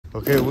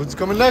Okay, what's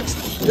coming next?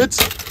 It's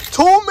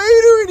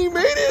Tomater, and he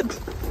made it.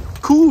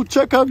 Cool,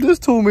 check out this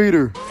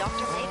Tomater.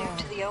 Dr. Mater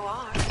to the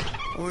OR.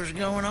 What's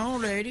going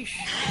on, ladies?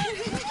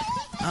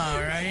 All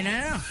right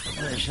now,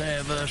 let's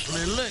have us a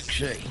little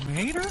look-see.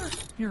 Mater?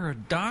 You're a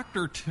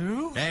doctor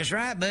too? That's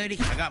right, buddy.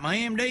 I got my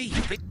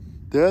MD.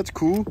 That's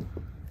cool.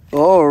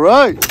 All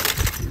right,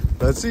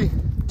 let's see.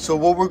 So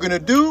what we're gonna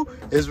do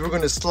is we're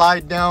gonna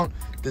slide down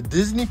the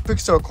Disney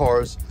Pixar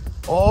cars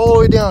all the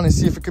way down and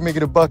see if we can make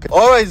it a bucket.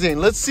 All right,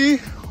 Zane, let's see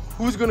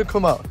who's gonna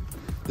come out.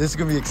 This is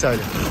gonna be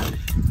exciting.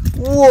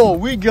 Whoa,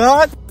 we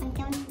got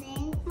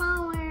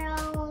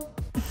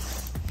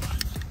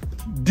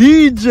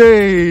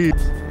DJ.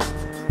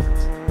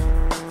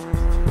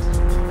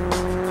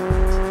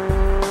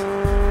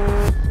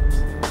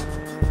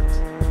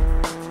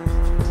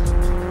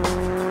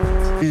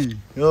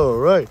 All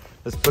right,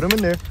 let's put him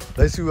in there.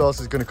 Let's see who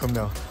else is gonna come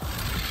now.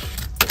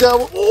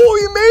 Oh,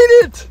 you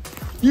made it!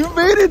 You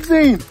made it,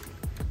 Zane!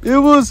 It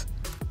was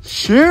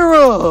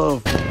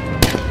Sheriff!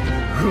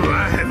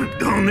 I haven't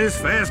gone this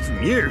fast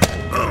in years.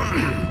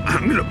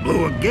 I'm gonna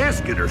blow a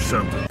gasket or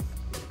something.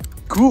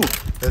 Cool.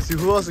 Let's see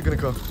who else is gonna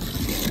come.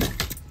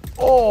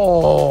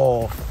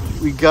 Oh,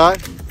 we got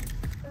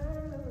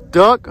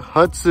Duck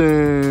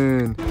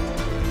Hudson.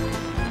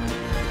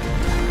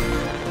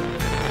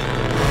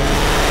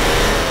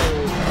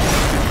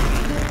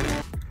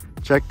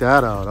 Check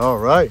that out. All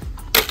right.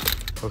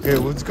 Okay,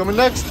 what's coming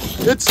next?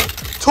 It's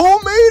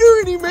Tomater,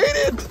 and he made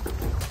it.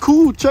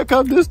 Cool. Check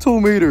out this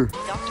Tomater.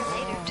 Dr.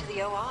 Mater to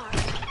the OR.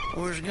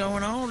 What's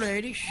going on,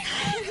 ladies?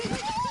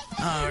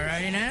 All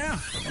right now,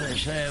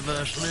 let's have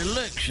us a little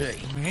look-see.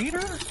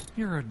 Mater?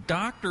 You're a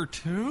doctor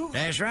too?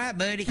 That's right,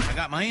 buddy. I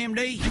got my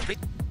MD.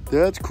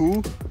 That's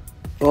cool.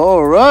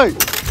 All right.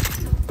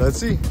 Let's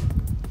see.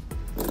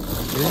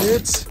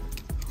 It's...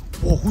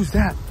 Oh, who's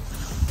that?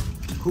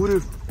 Who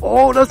did...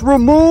 Oh, that's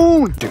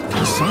Ramon.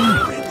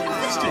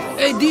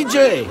 Hey,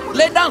 DJ,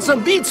 lay down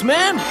some beats,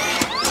 man.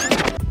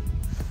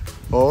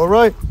 All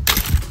right.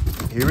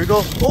 Here we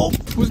go. Oh,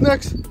 who's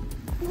next?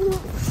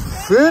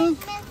 Finn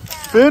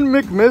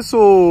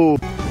McMissile.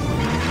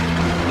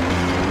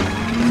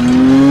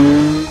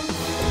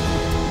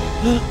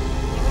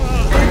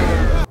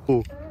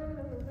 Oh,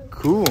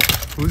 cool.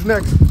 Who's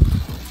next?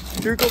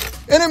 Here we go.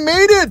 And it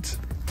made it.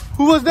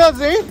 Who was that,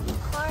 Zane?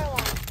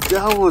 Carla.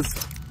 That was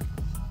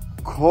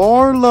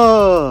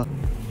Carla.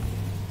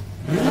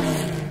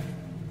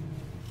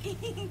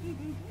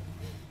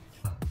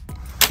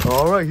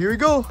 All right, here we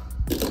go.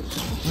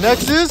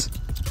 Next is,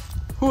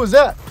 who is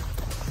that?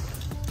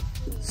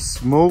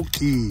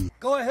 Smokey.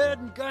 Go ahead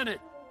and gun it.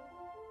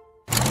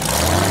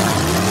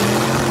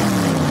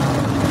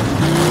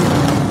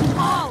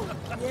 Oh,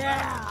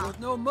 yeah. With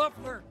no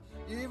muffler,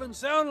 you even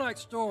sound like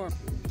Storm.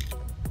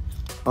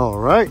 All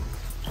right,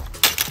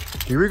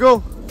 here we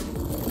go.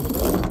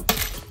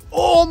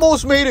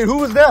 Almost made it. Who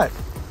was that?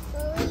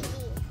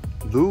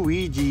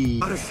 Luigi.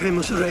 What a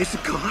famous race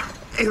car.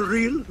 A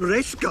real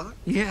race car.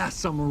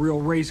 Yes, I'm a real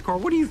race car.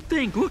 What do you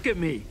think? Look at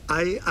me.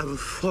 I have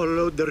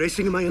followed the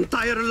racing my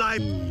entire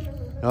life.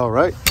 All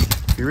right,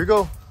 here we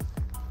go.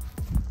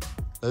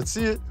 Let's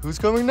see it. Who's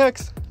coming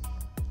next?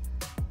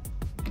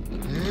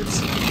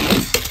 It's...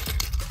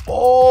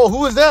 Oh,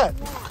 who is that?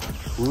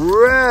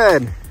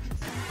 Red.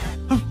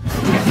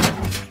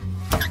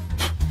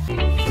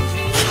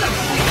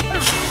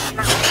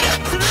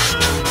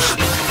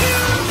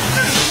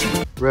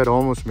 Red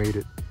almost made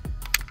it.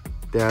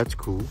 That's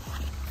cool.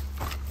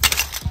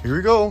 Here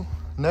we go.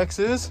 Next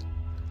is...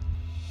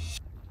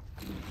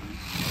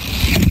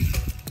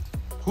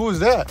 Who is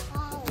that?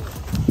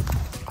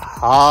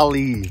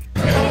 Holly.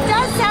 It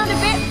does sound a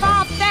bit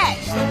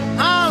far-fetched.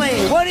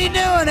 Holly, what are you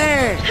doing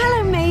there?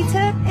 Hello,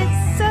 Mater.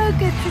 It's so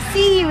good to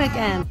see you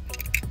again.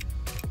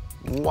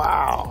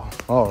 Wow.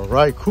 All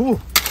right, cool.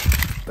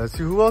 Let's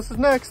see who else is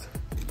next.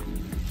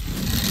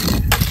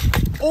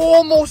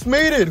 Almost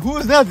made it. Who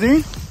is that,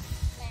 Z?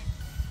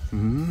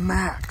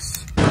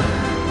 Max.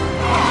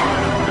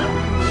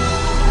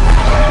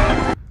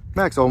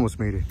 Max almost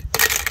made it.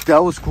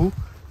 That was cool.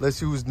 Let's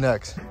see who's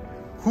next.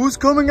 Who's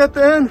coming at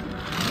the end?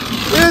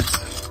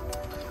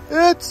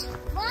 It's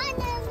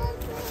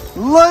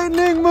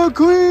Lightning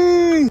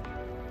McQueen.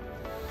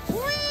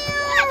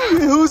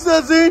 Who's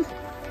that, Zane?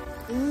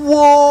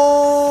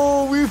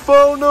 Whoa, we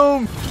found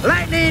him.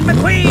 Lightning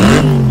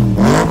McQueen!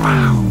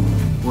 Wow.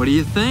 What do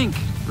you think?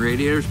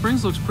 Radiator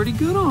Springs looks pretty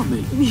good on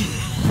me.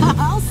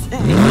 I'll say.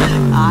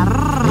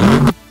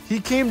 He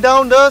came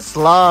down the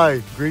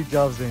slide. Great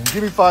job, Zane.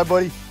 Give me 5,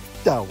 buddy.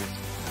 That was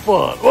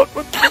fun. What?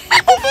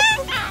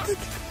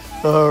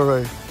 All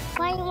right.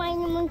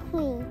 Lightning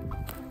McQueen.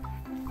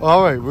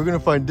 All right, we're going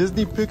to find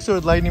Disney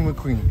Pixar Lightning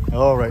McQueen.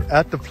 All right,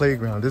 at the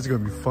playground. This is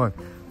going to be fun.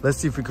 Let's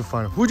see if we can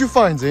find him. Who'd you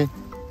find, Zane?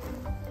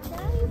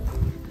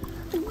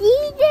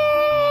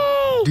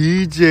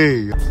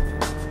 DJ.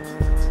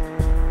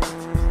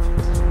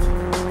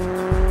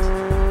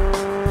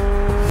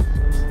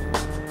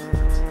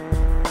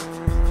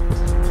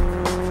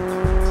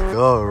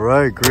 All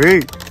right,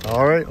 great.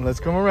 All right, let's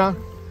come around.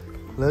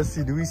 Let's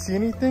see, do we see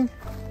anything?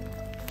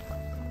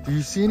 Do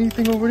you see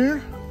anything over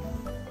there?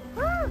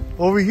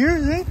 Over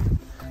here, Zane?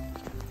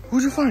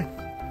 Who'd you find?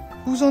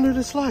 Who's under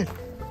the slide?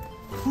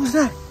 Who's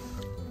that?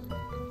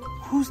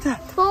 Who's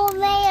that?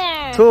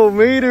 Tomater.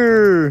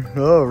 Tomater.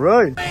 All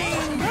right.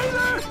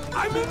 Taylor,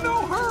 I'm in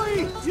no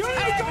hurry. You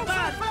need to go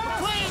back.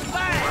 McQueen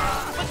back!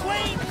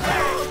 McQueen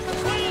back!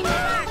 McQueen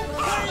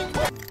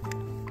back!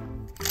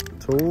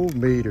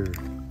 Tomater.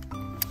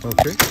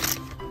 Okay.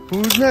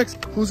 Who's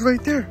next? Who's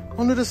right there?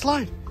 Under the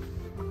slide.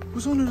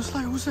 Who's under the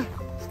slide? Who's that?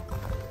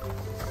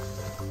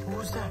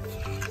 Who's that?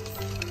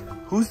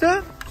 Who's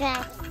that?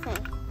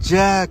 Jackson.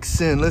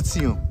 Jackson. Let's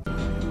see him.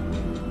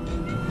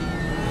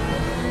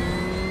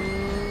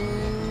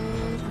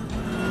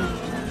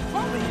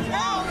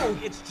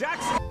 It's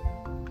Jackson.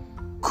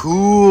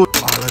 Cool. All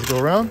right, let's go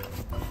around.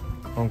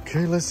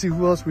 Okay, let's see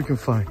who else we can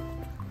find.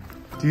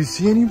 Do you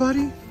see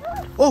anybody?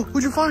 Oh,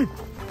 who'd you find?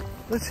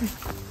 Let's see.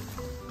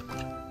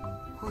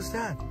 Who's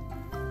that?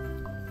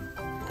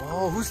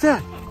 Oh, who's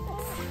that?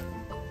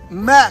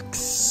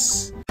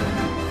 Max.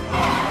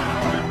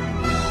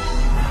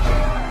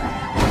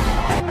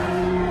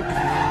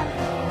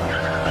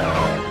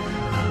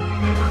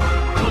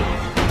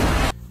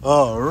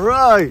 All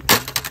right.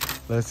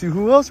 Let's see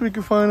who else we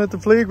can find at the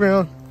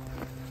playground.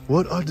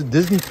 What other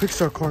Disney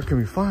Pixar car can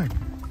we find?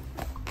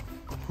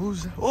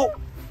 Who's that? Oh!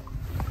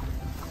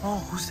 Oh,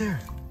 who's there?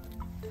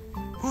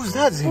 Who's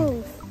that,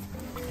 Zane?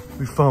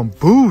 We found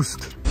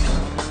Boost.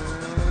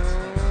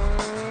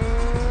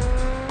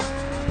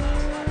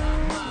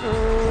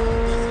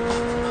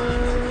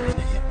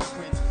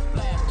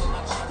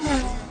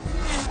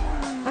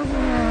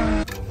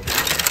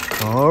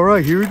 All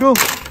right, here we go.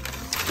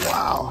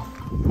 Wow.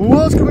 Who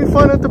else can we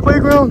find at the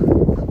playground?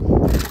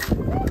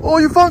 Oh,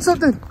 you found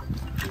something.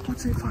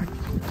 What's it find?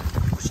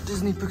 Which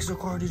Disney Pixar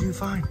car did you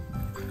find?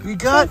 We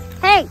got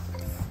Hey,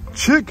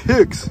 Chick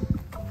Hicks.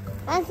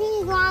 I see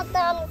you go out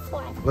down this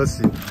way. Let's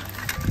see.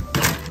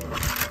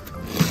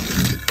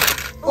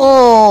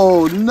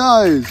 Oh,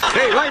 nice.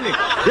 Hey, Lightning!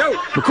 Yo,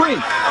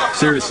 McQueen!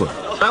 Seriously,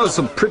 that was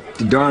some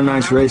pretty darn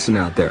nice racing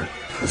out there.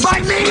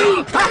 Fight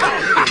me!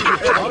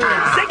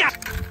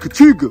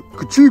 Kachiga,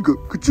 kachiga,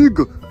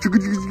 kachiga, chugga,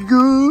 chugga,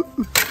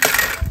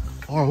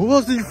 chugga. All right, who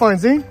else did you find,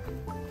 Zane?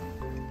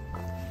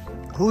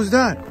 Who's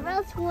that?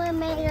 Wrestler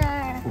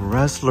Mater.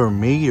 Wrestler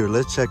Mater.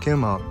 Let's check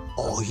him out.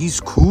 Oh, he's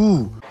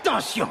cool.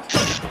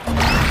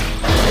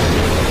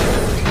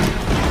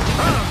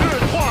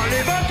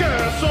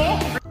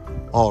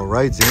 All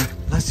right, Zane.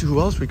 Let's see who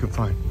else we can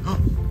find.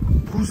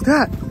 Who's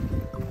that?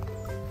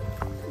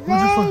 Who'd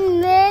you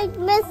find? Big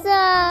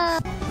Missile.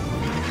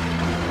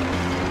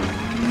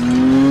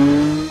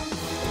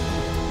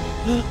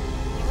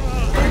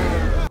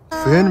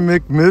 Finn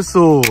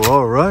McMissile.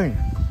 All right.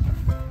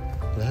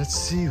 Let's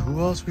see who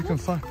else we can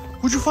find.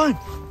 Who'd you find?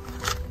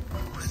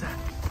 Who's that?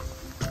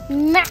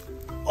 Matt.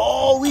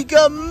 Oh, we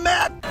got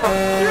Matt.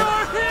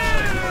 You're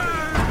here!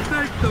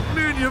 Thank the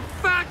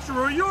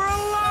manufacturer you're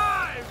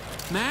alive!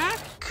 Mac?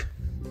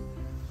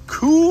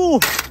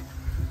 Cool.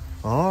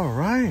 All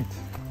right.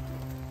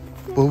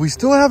 But we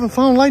still haven't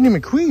found Lightning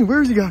McQueen.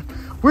 Where's he got?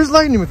 Where's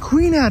Lightning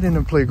McQueen at in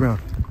the playground?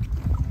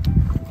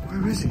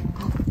 Where is he?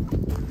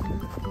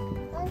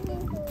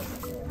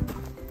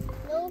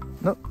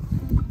 No,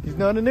 he's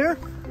not in there?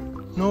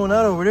 No,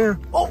 not over there.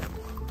 Oh,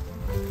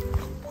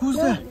 who's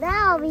that?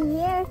 Not over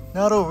here.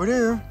 Not over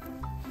there.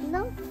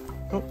 No.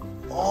 No.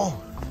 Oh,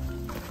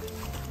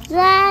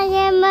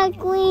 Dragon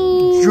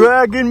McQueen.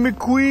 Dragon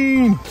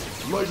McQueen.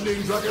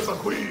 Lightning Dragon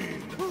McQueen.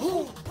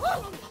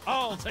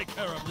 I'll take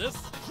care of this.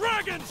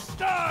 Dragon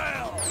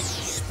style!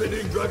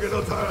 Spinning Dragon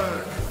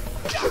attack.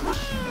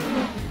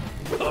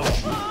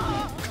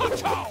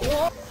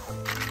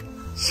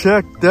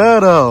 Check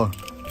that out.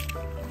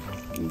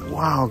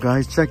 Wow,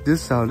 guys, check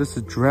this out. This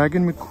is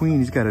Dragon McQueen.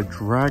 He's got a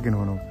dragon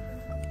on him.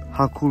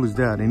 How cool is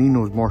that? And he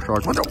knows martial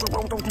arts.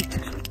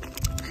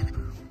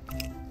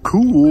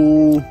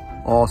 Cool.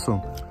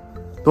 Awesome.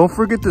 Don't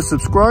forget to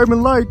subscribe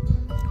and like.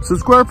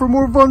 Subscribe for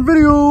more fun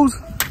videos.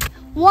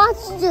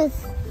 Watch this.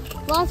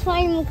 Watch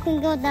Lightning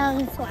McQueen go down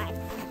this way.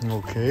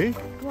 Okay.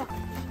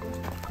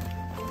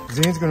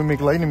 Zane's gonna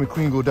make Lightning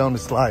McQueen go down the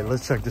slide.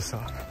 Let's check this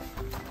out.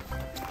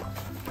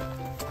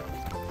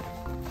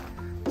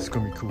 It's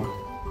gonna be cool.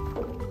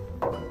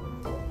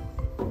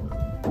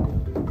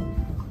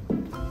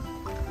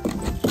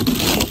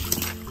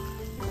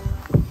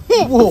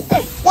 Whoa!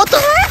 What the?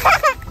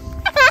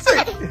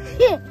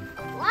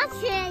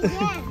 Watch it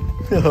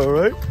again. All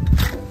right.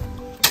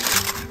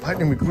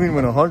 Lightning McQueen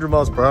went 100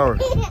 miles per hour.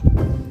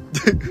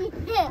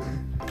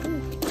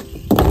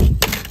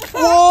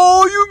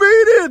 Whoa! You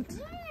made it!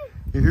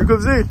 Here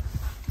comes Zane.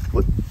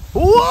 What?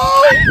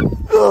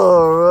 Whoa!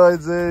 All right,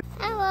 Zane.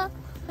 Hello,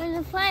 we're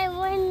gonna find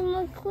Lightning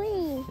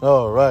McQueen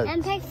All right.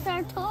 and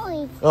Pixar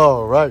toys.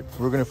 All right.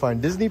 We're gonna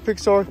find Disney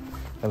Pixar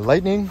and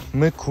Lightning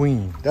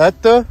McQueen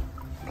at the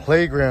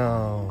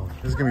playground.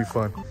 This is gonna be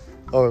fun.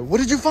 All right. What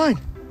did you find?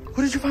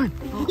 What did you find?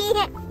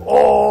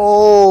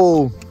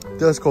 Oh,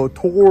 that's called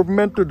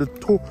Tormentor.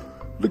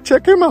 Look,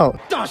 check him out.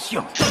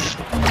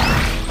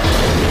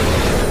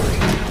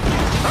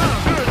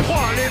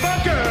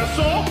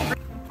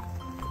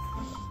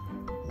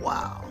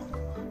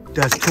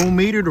 That's Cole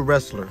Mater, the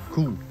wrestler.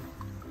 Cool.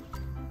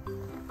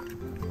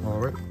 All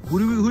right.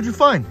 Who'd you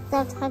find?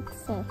 Duck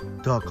Hudson.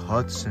 Duck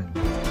Hudson.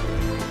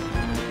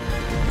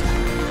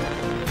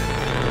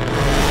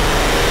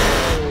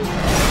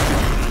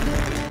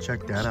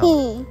 Check that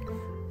out.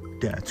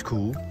 That's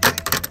cool.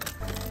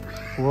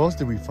 Who else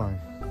did we find?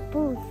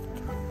 Boost.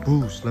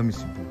 Boost. Let me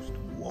see Boost.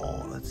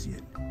 Whoa, let's see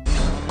it.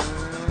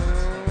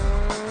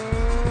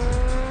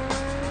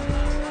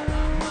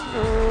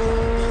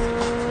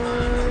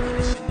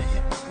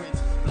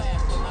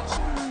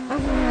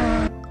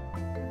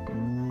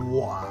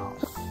 Wow.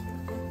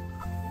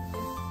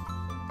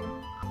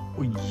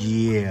 Oh,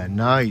 yeah,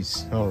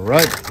 nice. All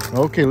right.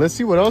 Okay, let's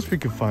see what else we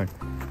can find.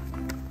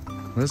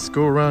 Let's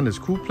go around this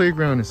cool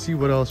playground and see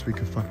what else we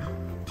can find.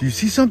 Do you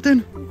see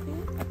something?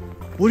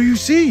 What do you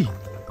see? I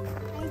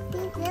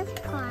think this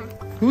car.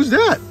 Who's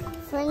that?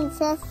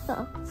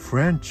 Francesco.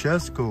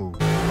 Francesco.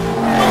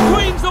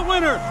 McQueen's the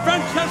winner.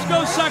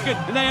 Francesco's second,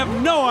 and they have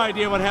no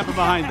idea what happened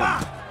behind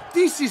them.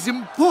 This is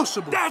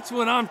impossible. That's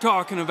what I'm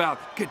talking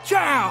about.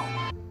 Ka-chow!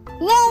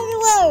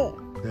 No.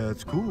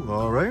 That's cool.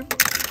 All right.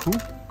 Cool.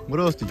 What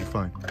else did you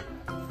find?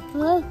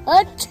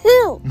 A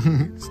 2.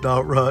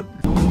 Stout rut.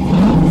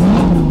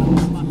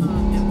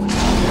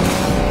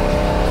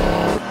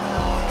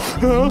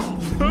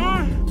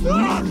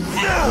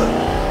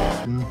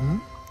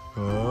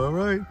 All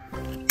right.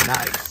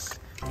 Nice.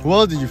 Who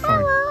else did you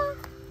find? Hello.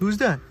 Who's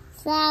that?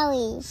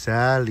 Sally.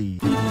 Sally.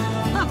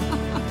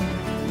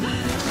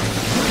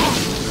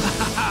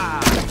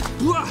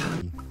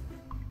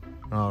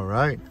 All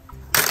right.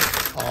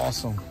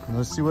 Awesome.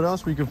 Let's see what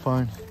else we can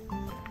find.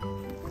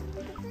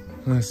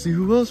 Let's see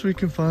who else we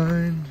can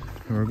find.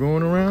 We're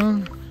going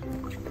around.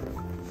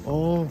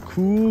 Oh,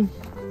 cool.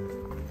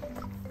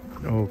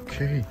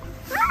 Okay.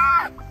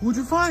 What'd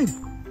you find?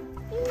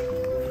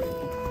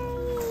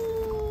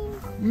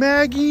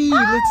 Maggie.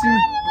 Let's see.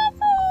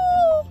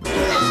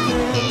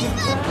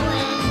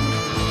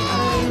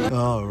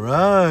 All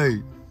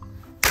right.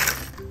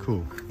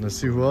 Cool. Let's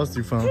see who else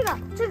you found.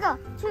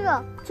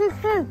 Chick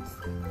Hicks.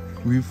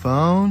 We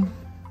found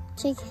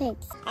Chick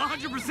Hicks.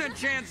 100%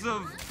 chance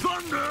of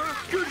thunder.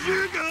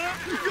 Ka-chicka,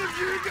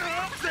 ka-chicka.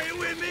 Say it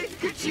with me.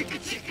 Ka-chicka,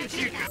 chicka,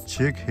 chicka.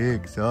 Chick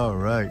Hicks. All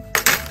right.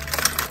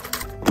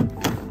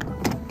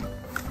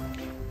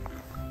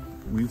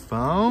 We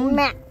found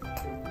Mac.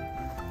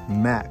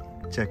 Mac.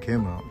 Check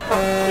him out.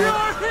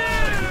 You're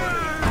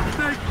here!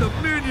 Thank the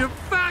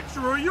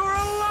manufacturer you're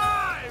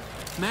alive!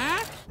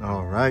 Matt?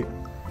 All right.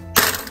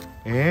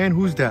 And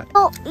who's that?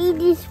 Oh, eat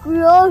this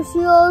squirrel.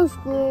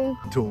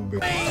 Toby.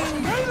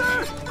 Hey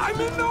there! I'm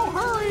in no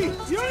hurry! You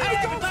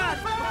need to go back!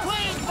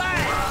 McQueen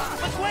back!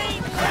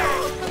 McQueen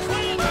back!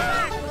 McQueen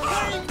back!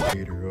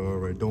 All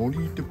right. Don't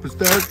eat the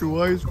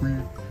pistachio ice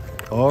cream.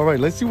 All right.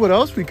 Let's see what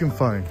else we can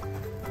find.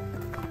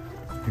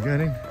 You got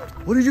it?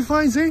 What did you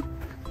find, Zane?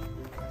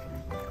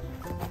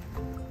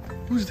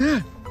 Who's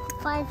that?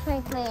 Fire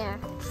truck mayor.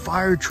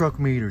 Fire truck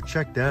meter.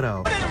 Check that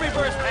out. In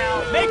reverse,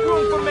 pal. Make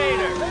room for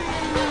Mater.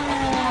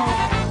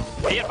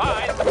 Be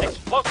advised,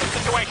 explosive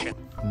situation.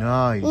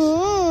 Nice.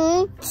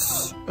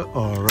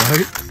 All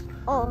right.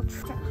 Oh.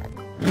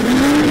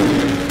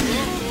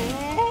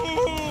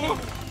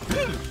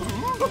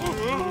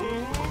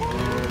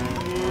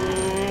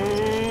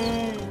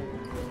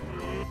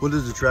 What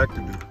does the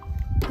tractor do?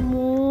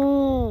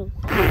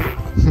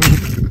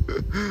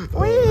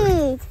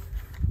 Wait.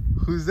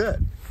 Who's that?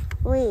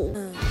 Wait.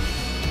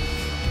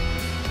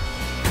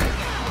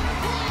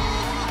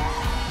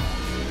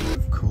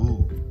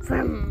 Cool.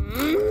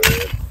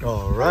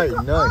 All right,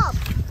 nice.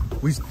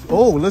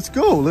 Let's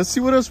go. Let's see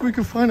what else we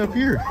can find up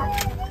here.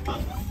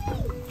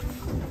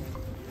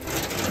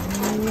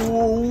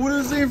 Whoa, what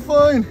does he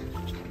find?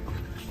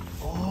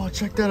 Oh,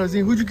 check that out,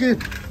 Zane. Who'd you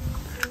get?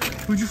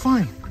 Who'd you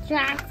find?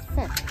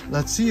 Jackson.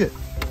 Let's see it.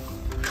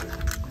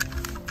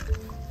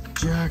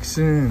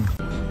 Jackson.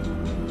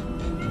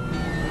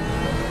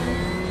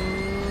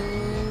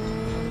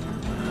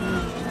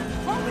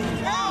 Holy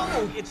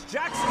cow! It's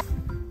Jackson.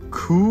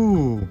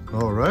 Cool.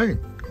 All right.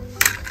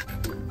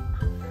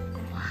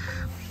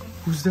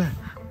 Who's that?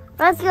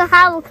 Rescue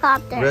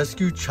helicopter.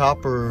 Rescue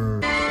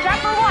chopper.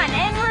 Chopper 1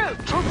 en route.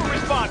 Trooper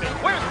responding.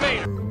 Where's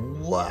Mater?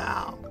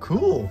 Wow.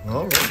 Cool.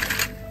 All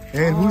right.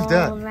 And who's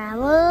that?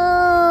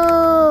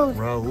 Raoul.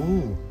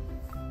 Raul.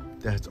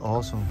 That's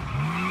awesome.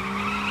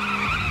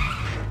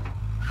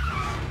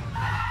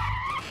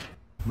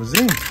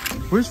 Mazin,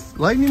 where's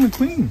Lightning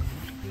McQueen?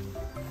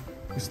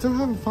 We still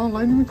haven't found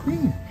Lightning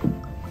McQueen.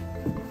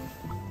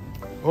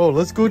 Oh,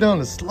 let's go down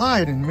the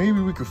slide and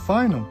maybe we could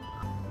find him.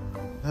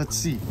 Let's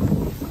see.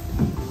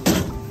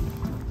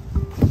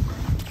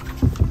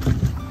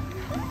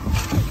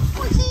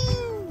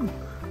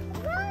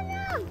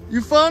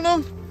 You found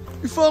him?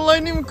 You found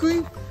Lightning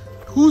McQueen?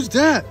 Who's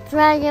that?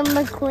 Dragon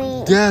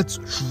McQueen. That's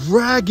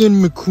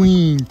Dragon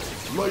McQueen.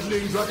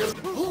 Lightning dragon.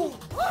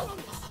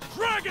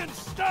 Dragon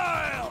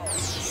style!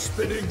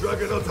 Spinning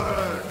dragon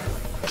attack.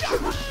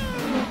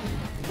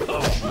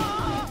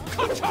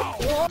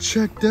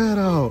 Check that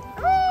out.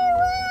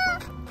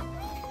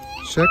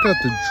 Check out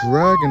the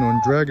dragon on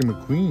Dragon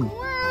McQueen.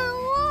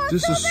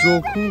 This is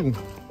so cool.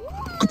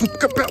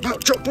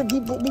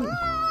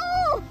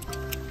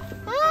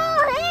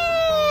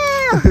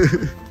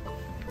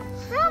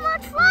 So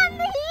much fun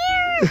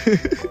here!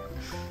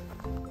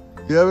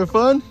 You having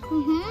fun?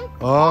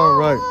 Mm-hmm. All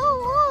right.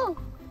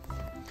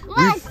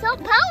 Wow, so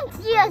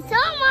bouncy,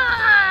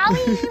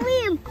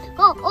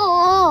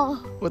 oh.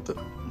 What the?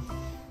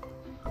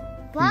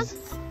 Bumps.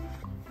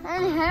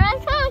 And here I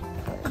come.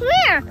 Come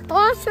here.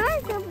 Oh, sure,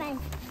 something.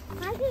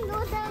 I can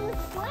go down the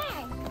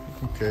square.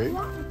 Okay.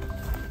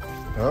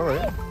 All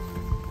right.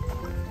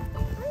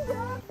 I'm going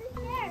up the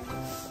stairs.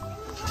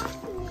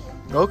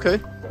 Okay.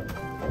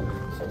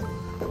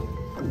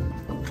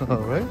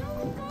 All right.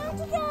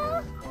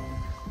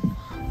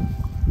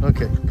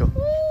 Okay, go.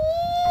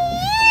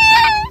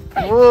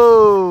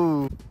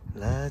 Whoa!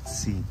 Let's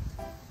see.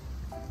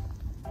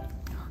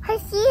 I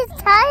see his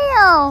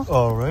tail.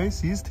 All right,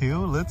 see his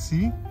tail. Let's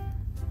see.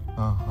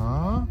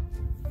 Uh-huh.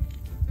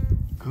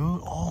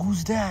 Good. Oh,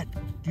 who's that?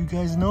 Do you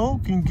guys know?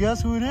 Can you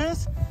guess who it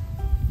is?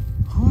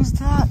 Who's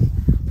that?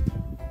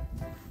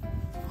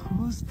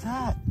 Who's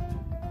that?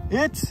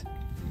 It's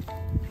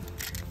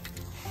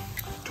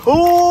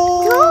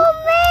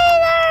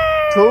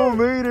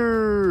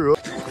Tomater!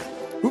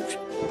 Oops,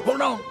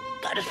 hold on,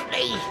 gotta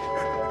sneeze.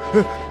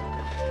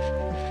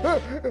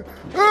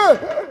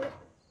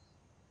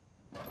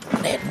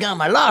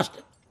 Dadgum, I lost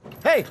it.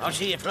 Hey, I'll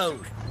see it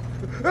flows.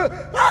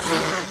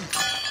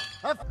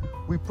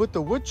 We put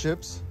the wood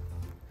chips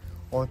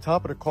on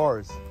top of the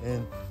cars,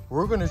 and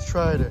we're gonna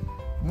try to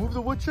move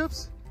the wood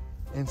chips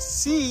and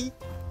see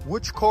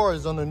which car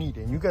is underneath.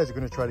 And you guys are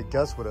gonna try to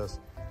guess with us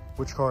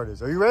which car it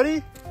is. Are you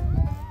ready?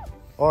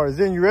 All right,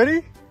 Zane, you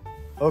ready?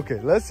 Okay,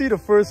 let's see the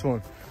first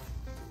one.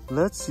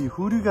 Let's see,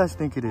 who do you guys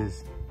think it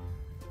is?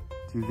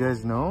 Do you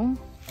guys know?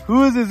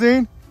 Who is it,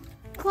 Zane?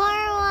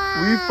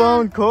 Carla. We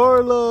found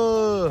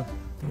Carla.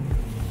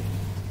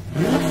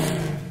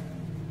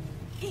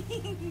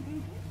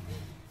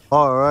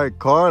 All right,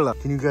 Carla.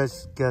 Can you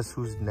guys guess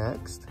who's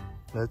next?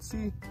 Let's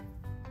see.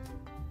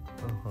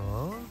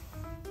 Uh-huh.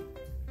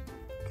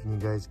 Can you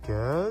guys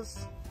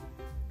guess?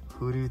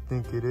 Who do you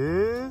think it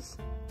is?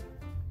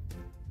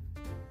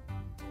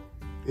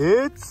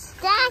 It's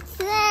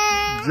Jackson.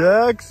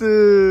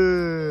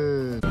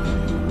 Jackson.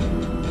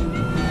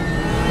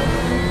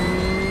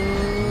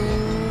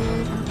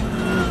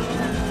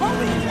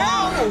 Holy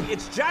cow!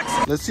 It's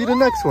Jackson. Let's see the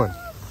next one.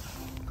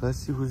 Let's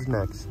see who's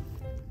next.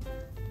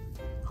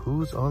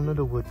 Who's under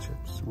the wood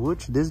chips?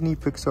 Which Disney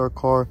Pixar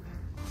car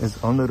is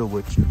under the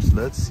wood chips?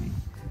 Let's see.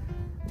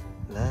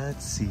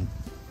 Let's see.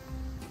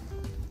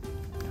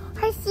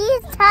 I see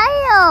his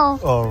tail.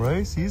 All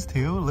right, see his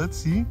tail. Let's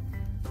see.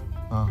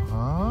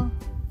 Uh-huh.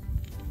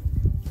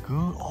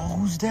 Good. Oh,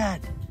 who's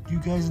that? Do you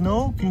guys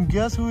know? Can you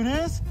guess who it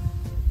is?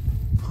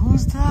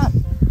 Who's that?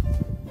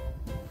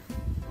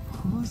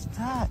 Who's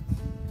that?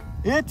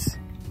 It's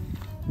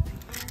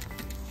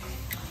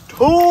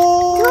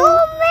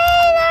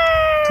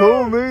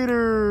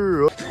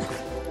Tomater.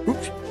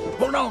 Oops,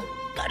 hold on,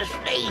 gotta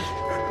sneeze.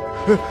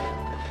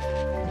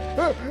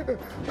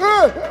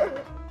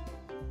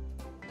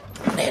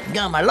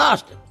 Dadgum, I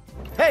lost it.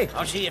 Hey,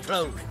 I'll see it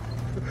flows.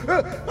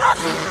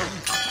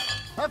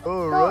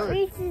 All right.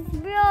 This is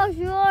real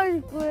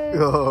short.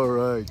 All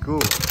right,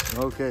 cool.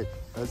 Okay,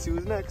 let's see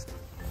who's next.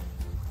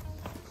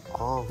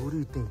 Oh, who do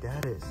you think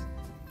that is?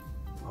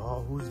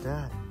 Oh, who's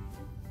that?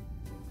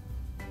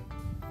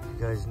 You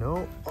guys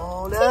know?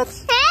 Oh,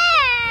 that's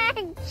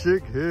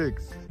Chick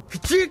Hicks.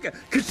 Kachika,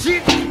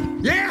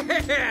 kachika.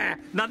 Yeah!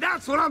 Now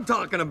that's what I'm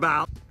talking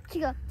about.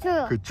 Chica.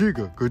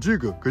 Kachiga,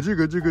 kachiga,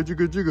 kachiga, chiga,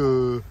 chiga,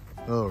 chiga.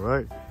 All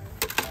right.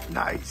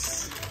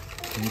 Nice.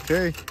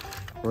 Okay,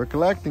 we're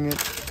collecting it.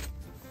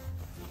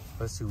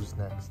 Let's see who's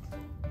next.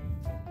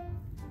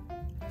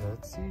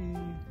 Let's see.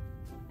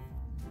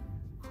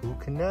 Who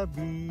can that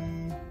be?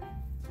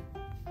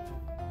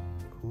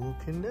 Who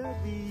can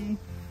that be?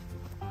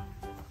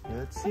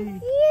 Let's see.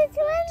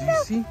 Do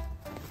you see?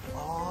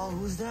 Oh,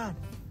 who's that?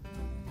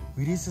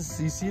 We need to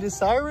see the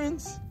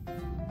sirens.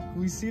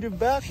 We see the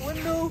back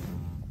window.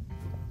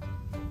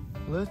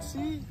 Let's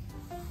see.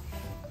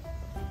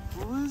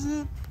 Who is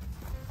it?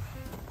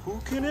 Who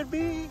can it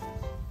be?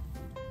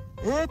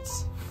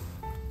 It's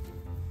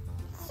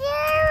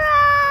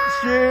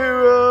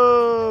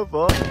Sheriff!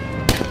 Oh.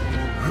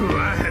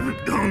 I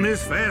haven't gone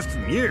this fast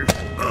in years.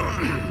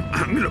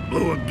 I'm gonna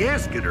blow a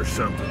gasket or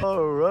something.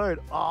 All right,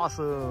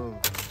 awesome.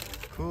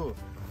 Cool.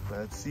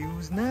 Let's see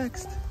who's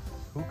next.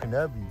 Who can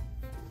that be?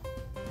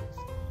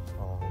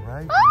 All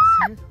right, you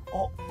see it?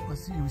 Oh,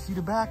 let's see. We see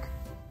the back.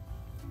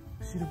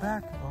 We see the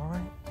back. All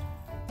right.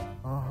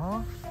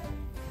 Uh-huh.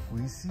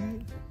 We see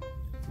it.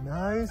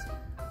 Nice.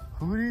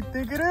 Who do you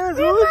think it is?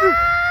 Who is it?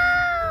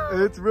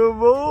 It's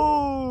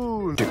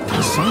Ramon.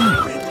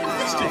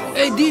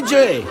 Hey,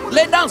 DJ,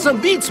 lay down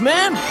some beats,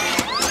 man.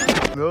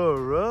 All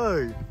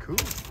right, cool.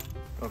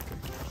 Okay,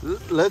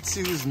 let's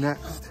see who's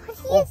next.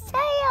 His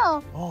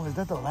tail. Oh, is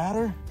that the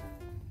ladder?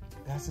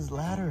 That's his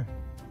ladder.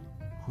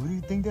 Who do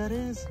you think that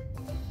is?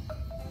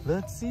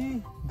 Let's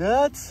see.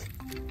 That's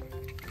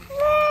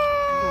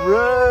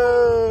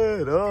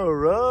red. All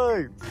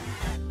right.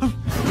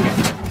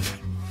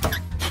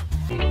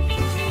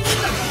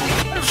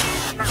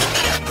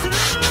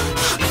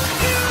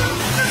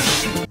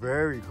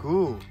 Very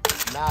cool.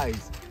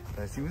 Nice.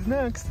 Let's see who's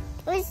next.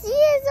 We see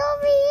it's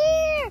over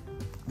here.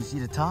 You see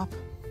the top?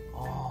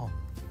 Oh,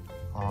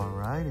 all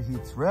right.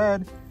 It's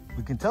red.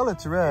 We can tell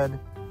it's red.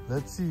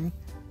 Let's see.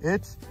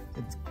 It's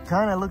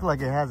kind of look like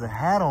it has a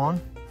hat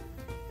on.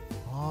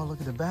 Oh, look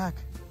at the back.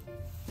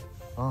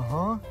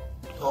 Uh-huh.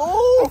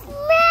 Oh,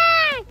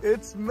 Mac!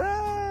 it's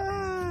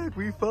Mac.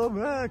 We found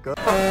Mac. You're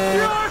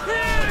here!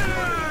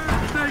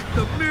 Thank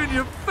the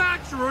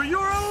manufacturer you're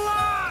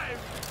alive!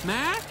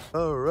 Mac?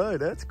 All right,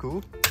 that's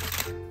cool.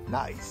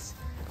 Nice.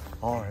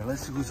 All right,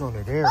 let's see who's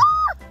under there.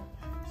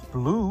 It's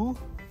blue.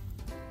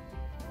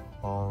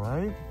 All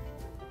right.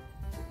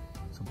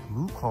 It's a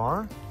blue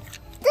car.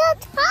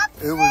 Doug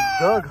Hudson! It was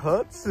Doug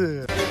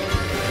Hudson.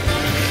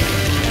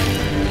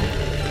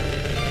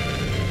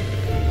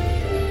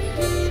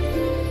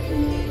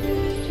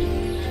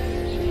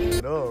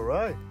 All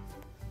right,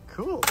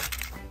 cool.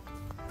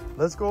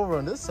 Let's go over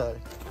on this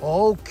side.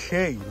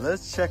 Okay,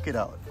 let's check it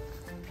out.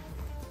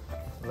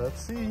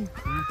 Let's see.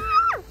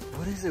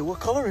 What is it? What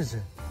color is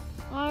it?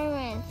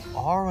 Orange.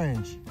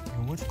 Orange.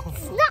 And which color?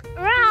 Snot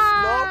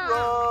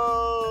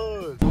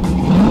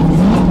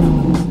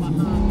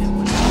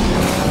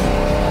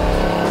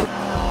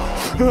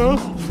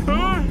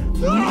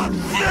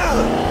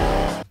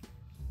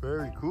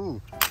Very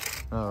cool.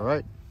 All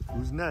right,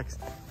 who's next?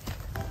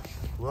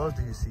 Who else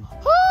do you see?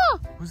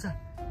 Who's that?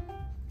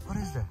 What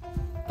is that?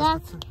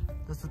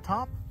 That's the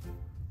top?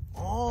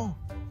 Oh,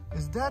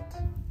 is that?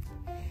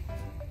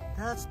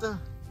 That's the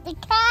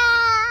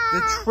car.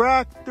 The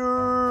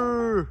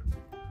tractor.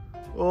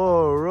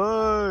 All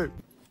right.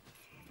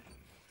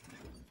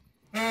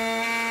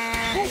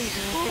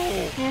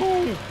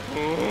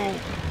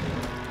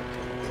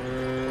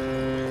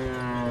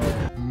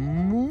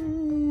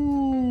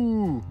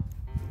 Moo.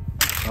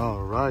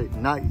 All right,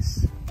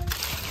 nice.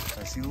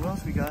 Let's see who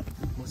else we got.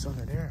 What's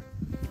under there?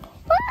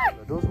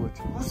 Those were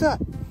two. Who's that?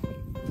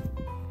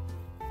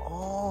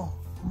 Oh,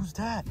 who's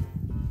that?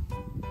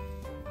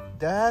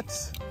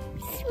 That's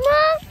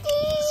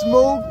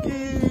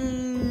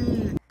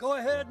Smokey. Go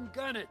ahead and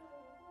gun it.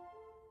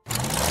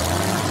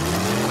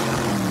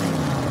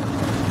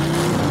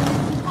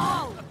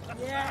 Oh,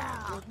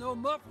 yeah. With no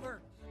muffler,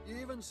 you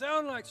even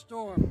sound like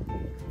Storm.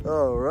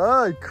 All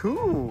right,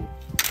 cool.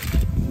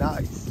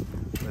 Nice.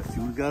 Let's see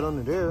what we got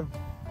under there.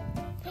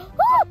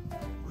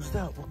 Who's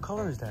that? What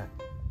color is that?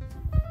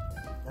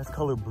 That's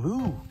color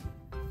blue.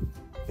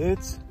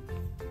 It's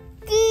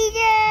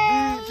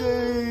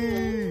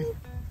DJ.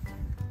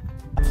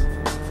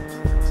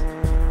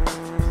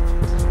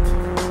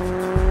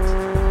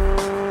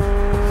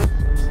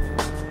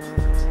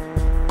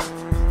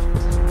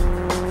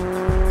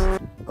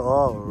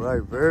 All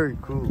right, very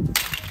cool.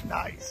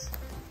 Nice.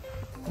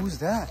 Who's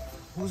that?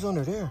 Who's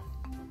under there?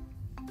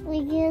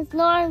 We get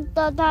Lawrence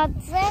Doug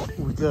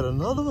Hudson. We got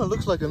another one.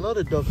 Looks like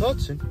another Doug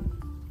Hudson.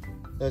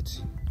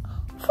 That's...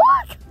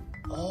 Fuck!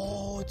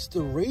 Oh, it's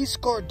the race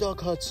car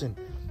Doug Hudson.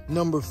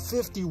 Number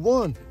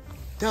 51.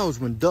 That was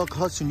when Doug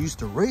Hudson used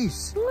to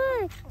race.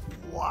 Look.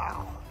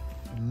 Wow.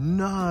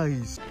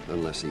 Nice.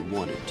 Unless he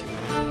wanted to.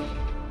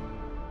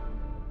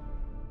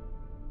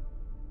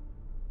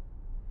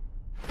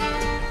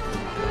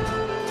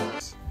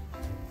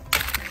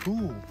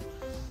 Cool.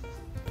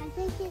 I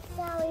think it's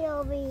Sally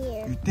over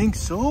here. You think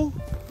so?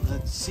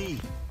 Let's see.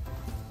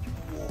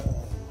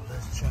 Whoa,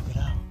 let's check it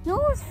out. No,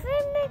 it's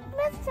Finn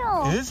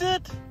McMissile. Is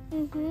it?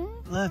 Mm-hmm.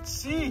 Let's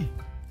see.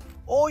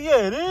 Oh,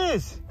 yeah, it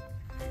is.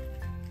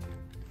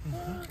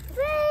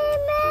 Finn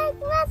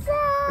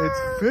McMissile. It's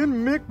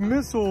Finn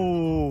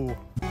McMissile.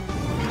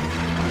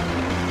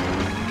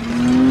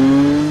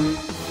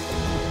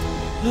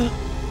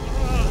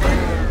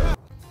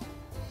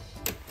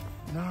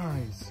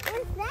 Nice.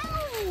 Where's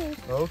Sally?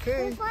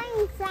 Okay. We're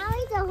finding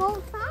Sally the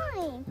whole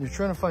time. You're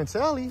trying to find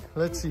Sally?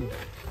 Let's see.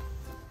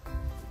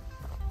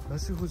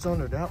 Let's see who's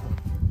under that one.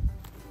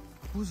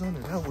 Who's under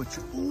that one?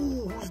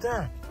 Ooh, who's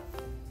that?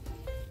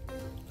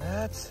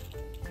 That's...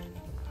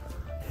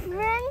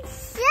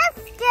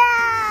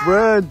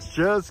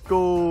 Francesco!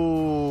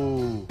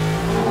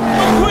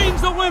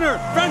 McQueen's the winner!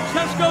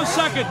 Francesco's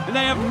second, and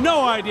they have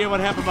no idea what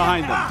happened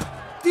behind them.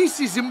 This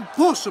is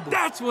impossible.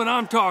 That's what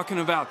I'm talking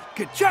about.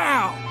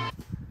 Ka-chow!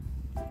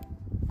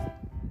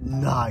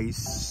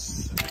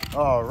 Nice.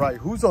 All right,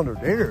 who's under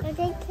there? I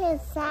think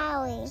it's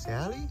Sally.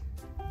 Sally?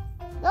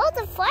 No,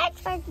 the fire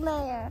truck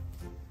mayor.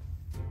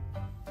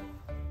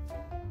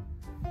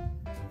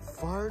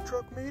 Fire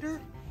truck meter?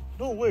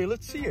 No way,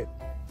 let's see it.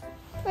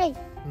 Wait.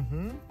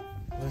 Mm-hmm.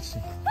 Let's see.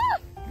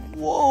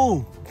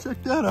 Whoa,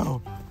 check that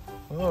out.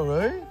 All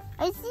right.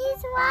 I see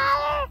his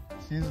ladder.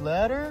 See his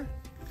ladder?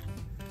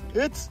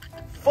 It's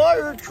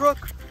fire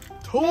truck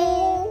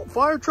tow,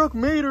 fire truck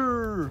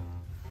meter.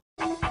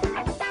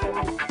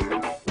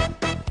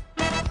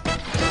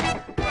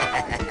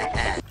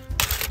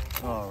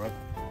 All right.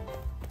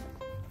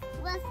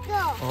 Let's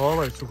go. All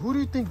right, so who do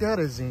you think that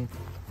is, Zane?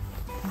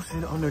 Who's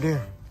sitting under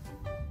there?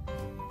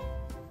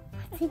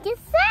 I think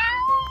it's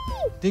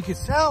Sally. Think it's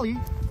Sally?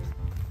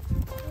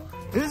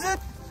 Is it?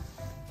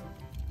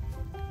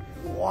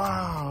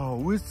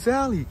 Wow, it's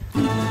Sally.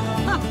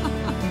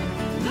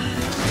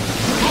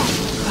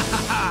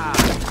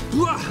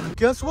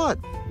 Guess what?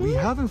 We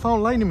haven't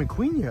found Lightning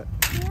McQueen yet.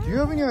 Do you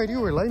have any idea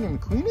where Lightning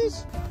McQueen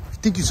is? You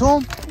think you saw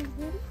him?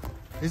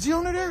 Is he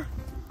under there?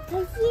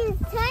 I see his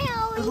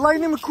tail. Is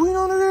Lightning McQueen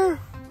under there?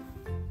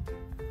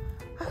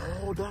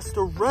 Oh, that's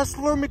the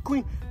wrestler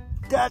McQueen.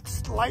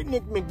 That's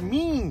Lightning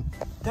McMean.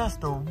 That's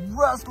the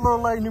wrestler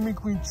Lightning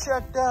McQueen.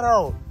 Check that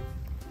out.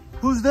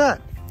 Who's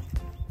that?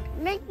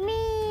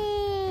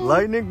 Mcqueen.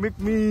 Lightning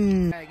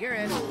McMean. Hey, you're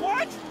in.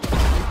 What?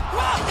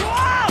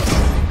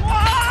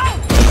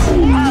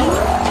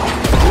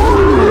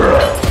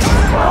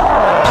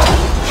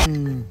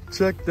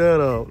 Check that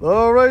out.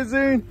 All right,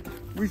 Zane.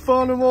 We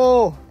found them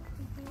all.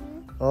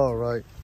 All right.